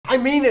I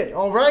mean it,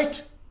 all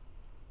right?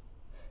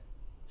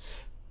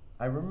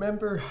 I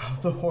remember how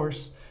the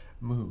horse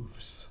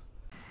moves.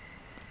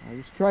 I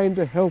was trying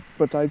to help,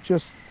 but I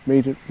just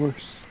made it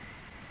worse.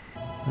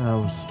 I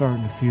was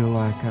starting to feel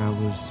like I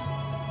was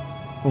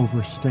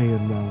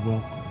overstaying my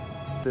welcome.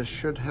 This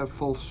should have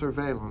full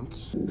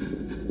surveillance.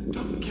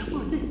 Don't kill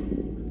me.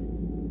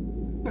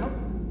 No.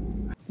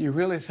 You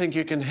really think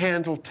you can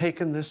handle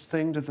taking this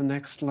thing to the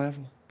next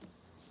level?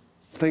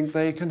 Think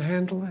they can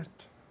handle it?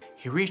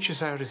 He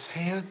reaches out his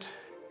hand,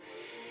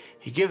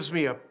 he gives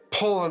me a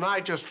pull, and I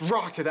just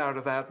rocket out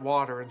of that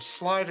water and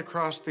slide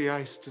across the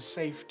ice to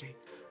safety.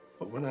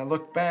 But when I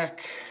look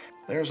back,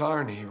 there's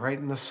Arnie right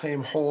in the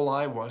same hole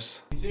I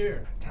was. He's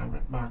here. Damn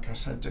it, Mark, I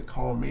said to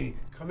call me.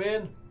 Come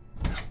in.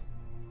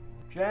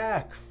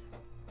 Jack,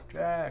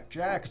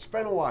 it's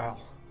been a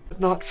while. But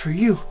not for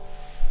you.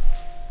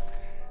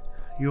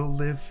 You'll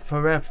live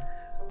forever.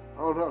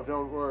 Oh no,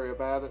 don't worry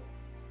about it.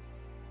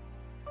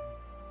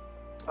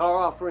 Our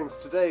offerings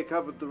today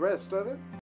covered the rest of it.